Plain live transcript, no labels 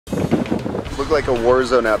Looked like a war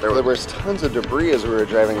zone out there. There was tons of debris as we were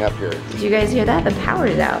driving up here. Did you guys hear that? The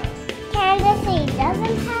power's out. Candace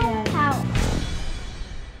doesn't have power.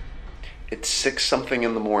 It's 6-something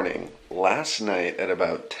in the morning. Last night at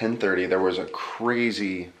about 10:30, there was a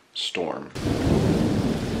crazy storm.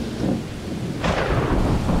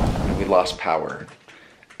 And we lost power.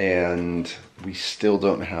 And we still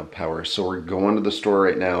don't have power. So we're going to the store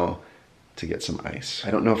right now to get some ice. I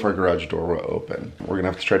don't know if our garage door will open. We're gonna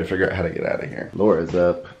have to try to figure out how to get out of here. Laura's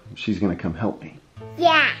up. She's gonna come help me.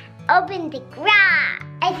 Yeah, open the garage.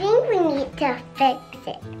 I think we need to fix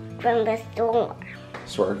it from the store.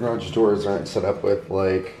 So our garage doors aren't set up with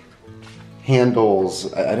like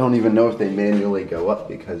handles. I don't even know if they manually go up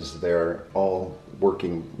because they're all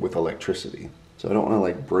working with electricity. So I don't want to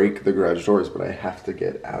like break the garage doors, but I have to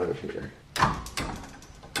get out of here.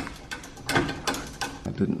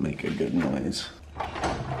 That didn't make a good noise. Okay,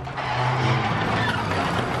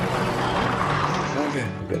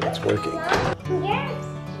 I bet it's working. Yes,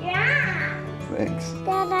 yeah. Thanks.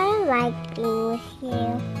 Dad, I like being with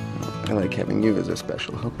you. I like having you as a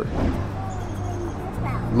special helper.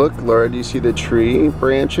 Look, Laura, do you see the tree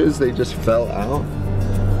branches? They just fell out.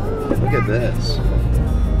 Look at this.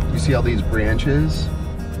 You see all these branches?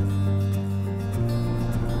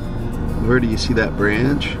 Where do you see that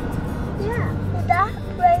branch? Yeah, did that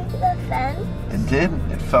break the fence? It did.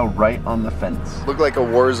 It fell right on the fence. Looked like a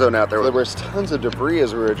war zone out there. There was tons of debris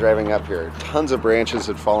as we were driving up here. Tons of branches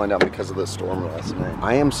had fallen down because of the storm last night.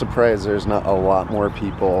 I am surprised there's not a lot more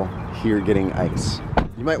people here getting ice.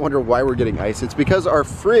 You might wonder why we're getting ice. It's because our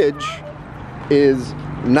fridge is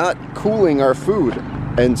not cooling our food.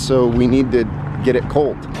 And so we need to get it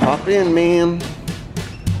cold. Hop in, man.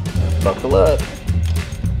 Buckle up.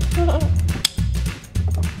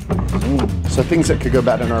 So things that could go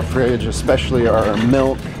bad in our fridge, especially are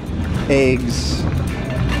milk, eggs,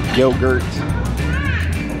 yogurt.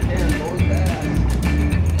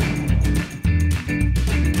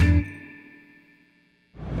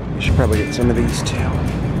 You should probably get some of these too.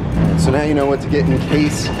 So now you know what to get in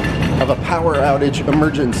case of a power outage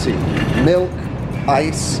emergency. Milk,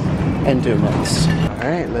 ice, and donuts. All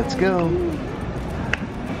right, let's go.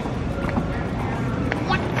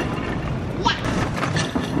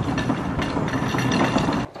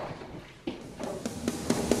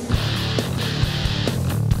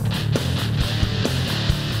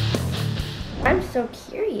 I'm so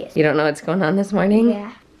curious. You don't know what's going on this morning?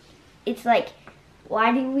 Yeah. It's like,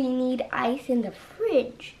 why do we need ice in the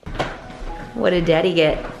fridge? What did Daddy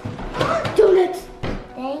get? Donuts!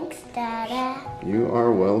 Thanks, Dada. You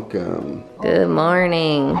are welcome. Good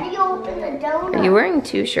morning. How do you open the donut? Are you wearing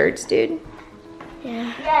 2 shirts, dude?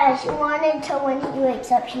 Yeah. Yeah, she wanted to when he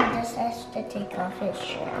wakes up, she just has to take off his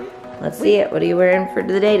shirt. Let's see it. What are you wearing for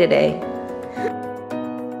the day today?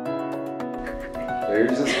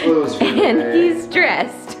 There's his clothes for And today. he's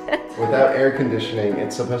dressed. Without air conditioning,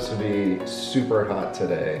 it's supposed to be super hot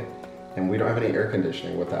today. And we don't have any air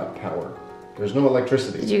conditioning without power. There's no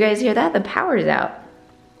electricity. Did you guys hear that? The power's out.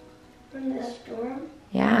 From the storm?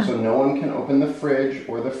 Yeah. So no one can open the fridge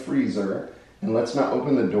or the freezer. And let's not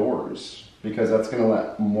open the doors because that's gonna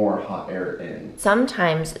let more hot air in.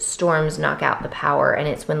 Sometimes storms knock out the power, and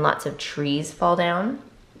it's when lots of trees fall down.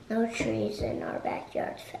 No trees in our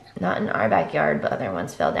backyard fell. Not in our backyard, but other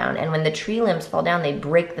ones fell down. And when the tree limbs fall down, they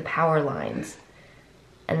break the power lines.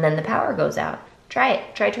 And then the power goes out. Try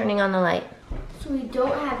it. Try turning on the light. So we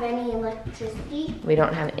don't have any electricity? We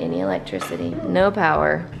don't have any electricity. No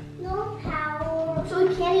power. No power. So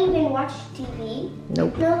we can't even watch TV?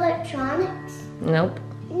 Nope. No electronics? Nope.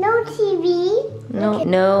 No TV.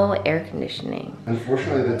 No air conditioning.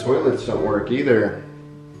 Unfortunately, the toilets don't work either.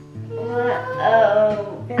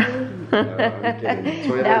 Uh-oh. No, I'm kidding.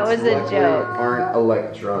 Toilets, That was a luckily, joke. aren't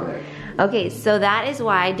electronic. Okay, so that is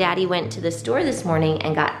why Daddy went to the store this morning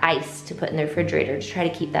and got ice to put in the refrigerator to try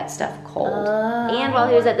to keep that stuff cold. And while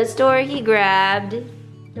he was at the store, he grabbed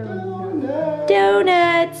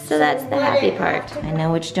donuts. So that's the happy part. I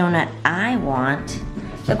know which donut I want.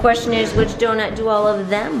 The question is, which donut do all of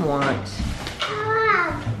them want?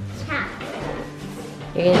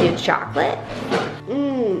 You're gonna do chocolate?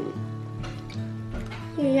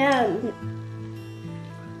 Yeah.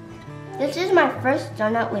 This is my first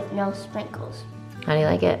donut with no sprinkles. How do you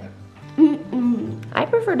like it? I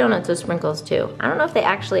prefer donuts with sprinkles too. I don't know if they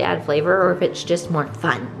actually add flavor or if it's just more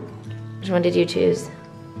fun. Which one did you choose?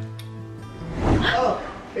 Oh,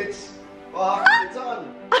 it's off. It's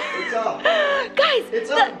on. It's off. Guys!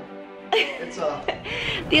 It's on. It's off.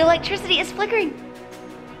 The electricity is flickering.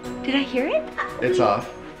 Did I hear it? It's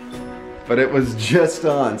off. But it was just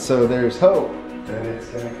on, so there's hope that it's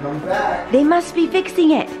gonna come back They must be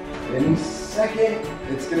fixing it. in second.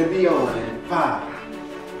 It's gonna be on in 5,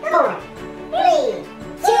 4, 3, 2,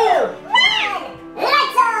 1.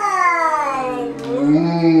 Lights on!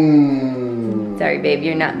 Sorry, babe,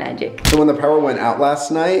 you're not magic. So when the power went out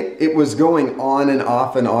last night, it was going on and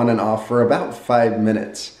off and on and off for about 5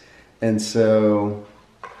 minutes. And so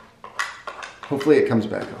hopefully it comes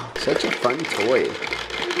back on. Such a fun toy.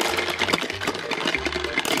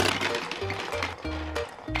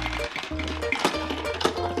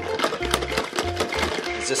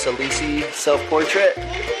 Is this a Lisi self-portrait?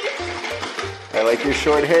 I like your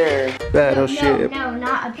short hair. Battleship. No,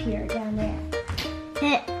 not up here, down there.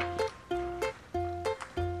 Hit.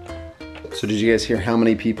 So did you guys hear how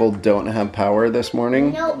many people don't have power this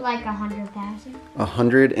morning? Nope, like 100,000.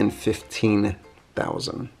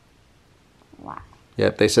 115,000. Wow.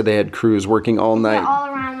 Yep, they said they had crews working all They're night. all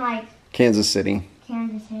around like Kansas City.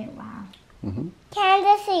 Kansas City. Wow.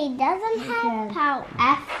 Kansas City doesn't have power.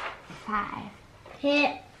 F5.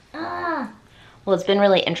 Hit. Well, it's been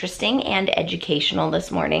really interesting and educational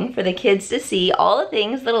this morning for the kids to see all the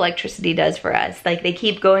things that electricity does for us. Like, they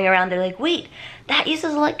keep going around, they're like, wait, that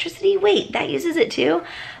uses electricity? Wait, that uses it too?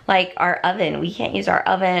 Like our oven, we can't use our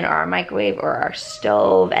oven or our microwave or our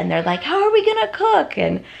stove, and they're like, how are we gonna cook?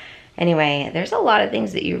 And anyway, there's a lot of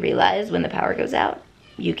things that you realize when the power goes out,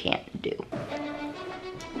 you can't do.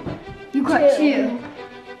 You got 2.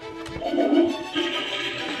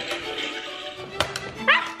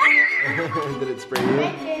 Did it spray you?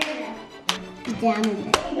 Down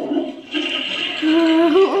in there.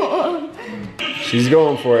 She's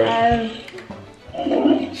going for it.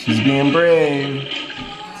 She's being brave.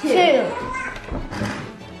 2.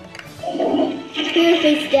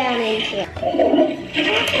 Face down into it.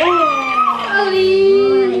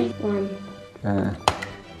 1.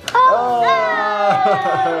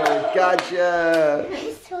 Oh, gotcha.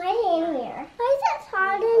 It's sweaty in here. Why is it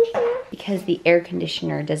hot in here? Because the air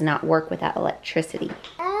conditioner does not work without electricity.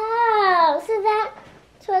 Oh,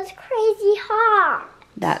 so it's crazy hot.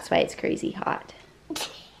 That's why it's crazy hot.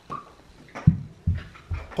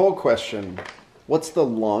 Poll question. What's the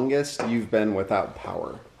longest you've been without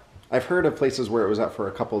power? I've heard of places where it was out for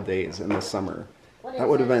a couple days in the summer. That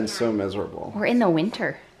would have been so miserable. Or in the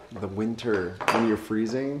winter. The winter, when you're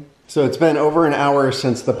freezing. So it's been over an hour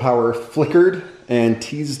since the power flickered and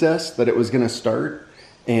teased us that it was gonna start.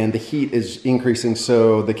 And the heat is increasing,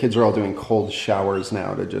 so the kids are all doing cold showers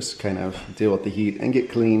now to just kind of deal with the heat and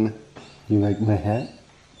get clean. You like my hat?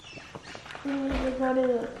 We need to go to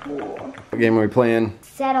the pool. What game are we playing?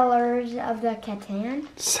 Settlers of the Catan.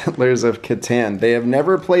 Settlers of Catan. They have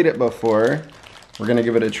never played it before. We're gonna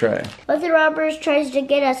give it a try. What if the robbers tries to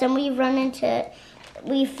get us and we run into it?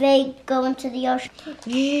 We fake go into the ocean.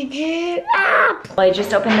 Well, I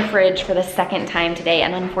just opened the fridge for the second time today,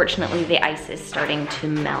 and unfortunately the ice is starting to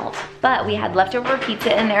melt. But we had leftover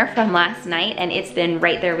pizza in there from last night, and it's been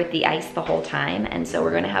right there with the ice the whole time. And so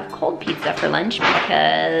we're gonna have cold pizza for lunch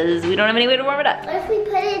because we don't have any way to warm it up. What if we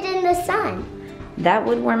put it in the sun? That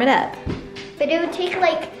would warm it up. But it would take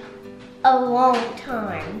like a long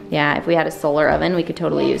time. Yeah, if we had a solar oven, we could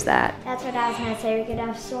totally use that. That's what I was gonna say. We could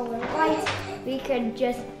have solar lights. We could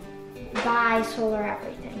just buy solar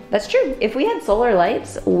everything. That's true. If we had solar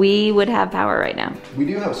lights, we would have power right now. We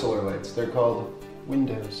do have solar lights. They're called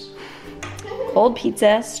windows. Cold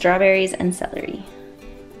pizza, strawberries, and celery.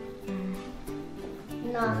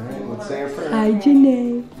 Alright, let's say our prayer. Hi,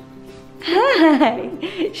 Janae. Hi.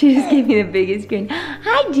 She just gave me the biggest grin.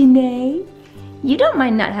 Hi, Janae. You don't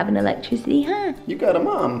mind not having electricity, huh? You got a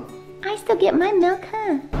mom. I still get my milk,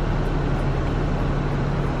 huh?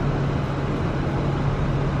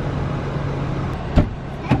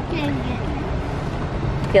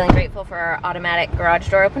 Feeling grateful for our automatic garage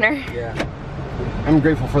door opener? Yeah. I'm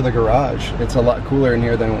grateful for the garage. It's a lot cooler in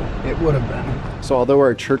here than it would have been. So although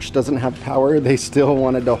our church doesn't have power, they still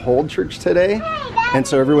wanted to hold church today. And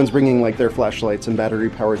so everyone's bringing like their flashlights and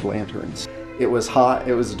battery-powered lanterns. It was hot,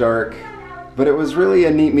 it was dark, but it was really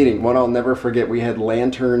a neat meeting. One I'll never forget, we had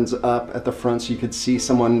lanterns up at the front so you could see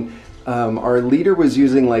someone. Our leader was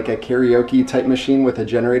using like a karaoke type machine with a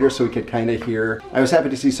generator so we could kind of hear. I was happy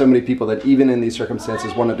to see so many people that even in these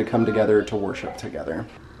circumstances wanted to come together to worship together.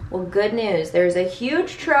 Well, good news. There's a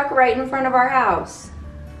huge truck right in front of our house.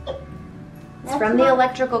 It's from the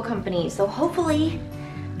electrical company, so hopefully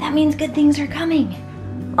that means good things are coming.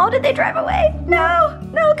 Oh, did they drive away? No,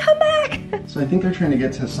 no, come back. So I think they're trying to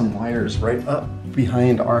get to some wires right up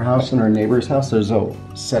behind our house and our neighbor's house. There's a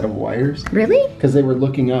set of wires. Really? Because they were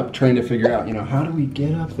looking up, trying to figure out, you know, how do we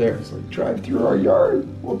get up there? It's like, drive through our yard.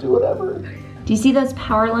 We'll do whatever. Do you see those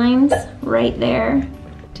power lines right there?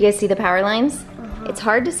 Do you guys see the power lines? It's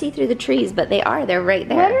hard to see through the trees, but they are. They're right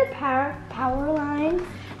there. What are power lines?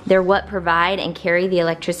 They're what provide and carry the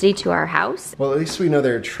electricity to our house. Well, at least we know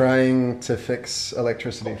they're trying to fix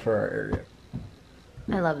electricity for our area.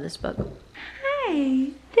 I love this book. Hi,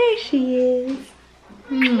 there she is.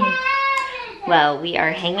 Well, we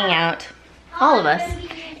are hanging out, all of us,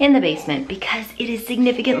 in the basement because it is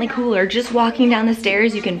significantly cooler. Just walking down the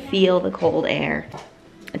stairs, you can feel the cold air.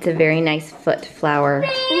 It's a very nice foot flower. Is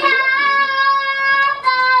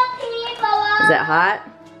it hot?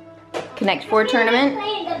 Connect 4 tournament?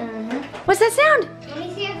 What's that sound? Let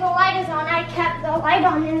me see if the light is on. I kept the light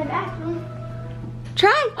on in the bathroom.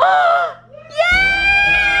 Try. Yay!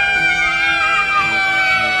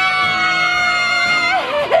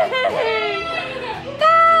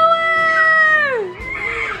 Power!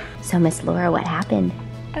 So Miss Laura, what happened?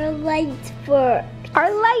 Our lights work.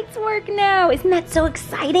 Our lights work now. Isn't that so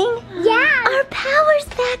exciting? Yeah. Our power's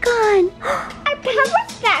back on. Our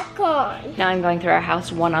power's back on. Now I'm going through our house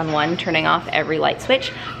one-on-one, turning off every light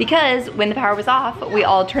switch because when the power was off, we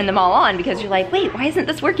all turned them all on because you're like, wait, why isn't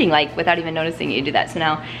this working? Like, without even noticing you do that. So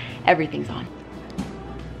now everything's on.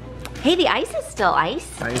 Hey, the ice is still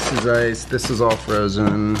ice. Ice is ice. This is all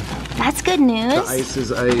frozen. That's good news. The ice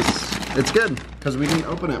is ice. It's good because we didn't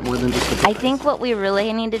open it more than just a bit. I think what we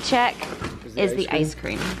really need to check is the ice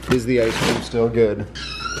cream. Is the ice cream still good?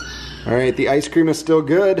 All right, the ice cream is still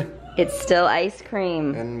good. It's still ice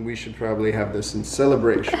cream. And we should probably have this in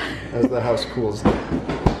celebration as the house cools down.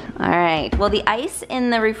 All right, well the ice in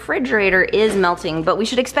the refrigerator is melting, but we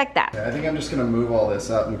should expect that. Yeah, I think I'm just gonna move all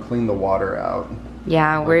this out and clean the water out.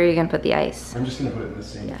 Yeah, where are you gonna put the ice? I'm just gonna put it in the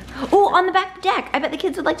sink. Yeah. Oh, on the back deck. I bet the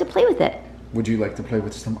kids would like to play with it. Would you like to play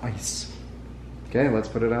with some ice? Okay, let's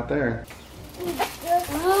put it out there.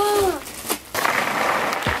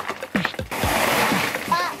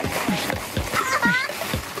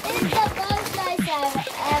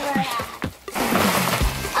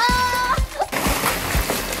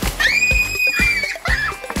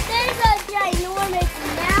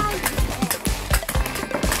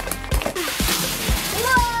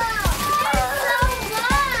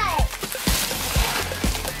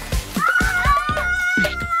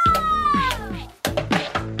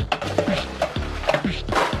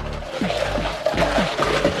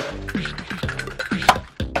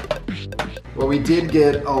 Well, we did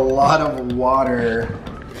get a lot of water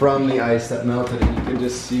from the ice that melted, and you can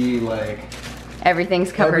just see like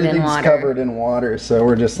everything's covered in water. Covered in water, so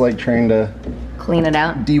we're just like trying to clean it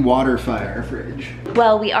out. De-waterify our fridge.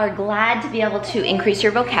 Well, we are glad to be able to increase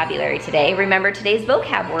your vocabulary today. Remember, today's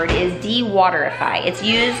vocab word is de-waterify. It's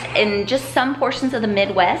used in just some portions of the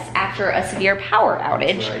Midwest after a severe power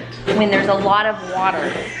outage when there's a lot of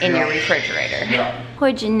water in your refrigerator. Yeah.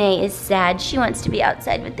 Poor Janae is sad. She wants to be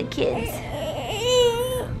outside with the kids.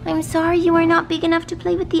 I'm sorry you are not big enough to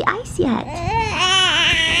play with the ice yet.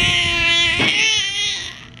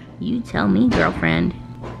 You tell me, girlfriend.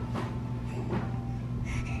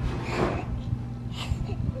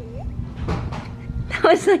 That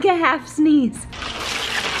was like a half sneeze.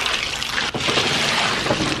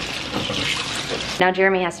 Now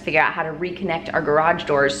Jeremy has to figure out how to reconnect our garage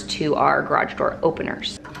doors to our garage door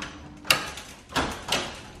openers.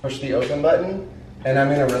 Push the open button, and I'm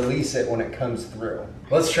gonna release it when it comes through.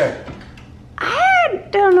 Let's try it. I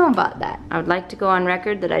don't know about that. I would like to go on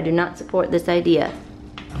record that I do not support this idea.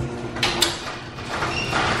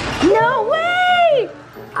 No way!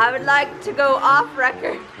 I would like to go off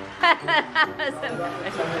record.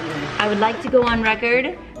 I would like to go on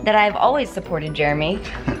record that I've always supported Jeremy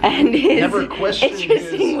and his Never questioned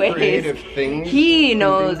interesting his ways. creative things. He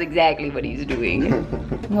knows exactly what he's doing.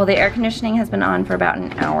 Well, the air conditioning has been on for about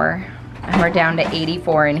an hour, and we're down to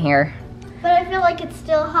 84 in here. But I feel like it's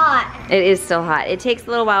still hot. It is still hot. It takes a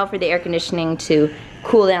little while for the air conditioning to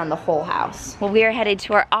cool down the whole house. Well, we are headed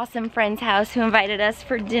to our awesome friend's house who invited us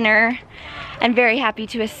for dinner. I'm very happy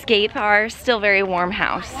to escape our still very warm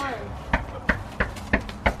house.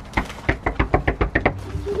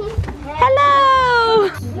 Hello!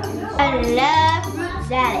 I love fruit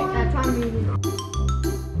salad. That's what I'm eating.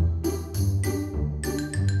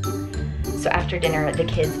 So after dinner, the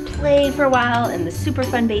kids played for a while in the super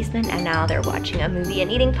fun basement, and now they're watching a movie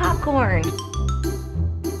and eating popcorn.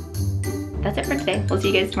 That's it for today. We'll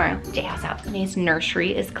see you guys tomorrow. J House out. Janae's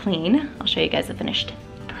nursery is clean. I'll show you guys the finished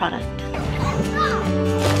product.